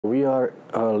We are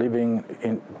living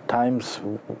in times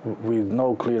with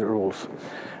no clear rules,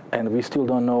 and we still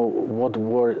don't know what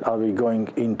world are we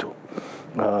going into.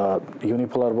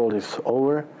 Unipolar world is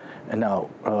over, and now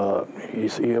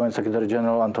UN Secretary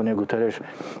General Antonio Guterres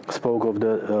spoke of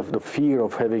the fear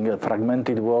of having a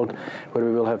fragmented world where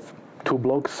we will have two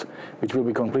blocks which will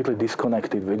be completely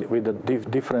disconnected with a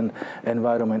different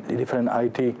environment, different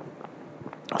IT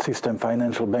system,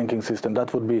 financial banking system.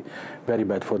 That would be very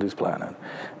bad for this planet.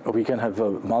 We can have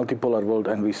a multipolar world,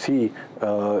 and we see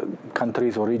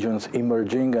countries or regions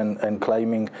emerging and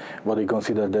claiming what they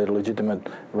consider their legitimate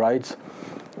rights.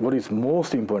 What is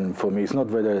most important for me is not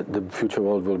whether the future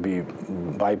world will be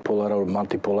bipolar or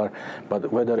multipolar,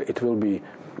 but whether it will be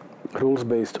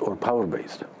rules-based or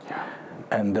power-based. Yeah.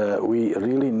 And we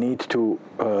really need to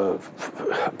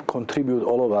contribute,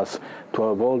 all of us, to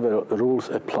a world where rules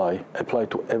apply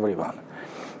to everyone.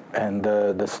 And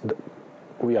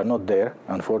we are not there,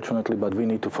 unfortunately, but we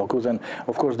need to focus. And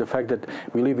of course, the fact that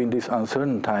we live in these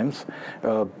uncertain times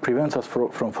prevents us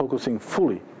from focusing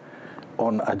fully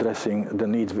on addressing the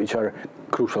needs which are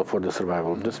crucial for the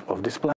survival of this planet.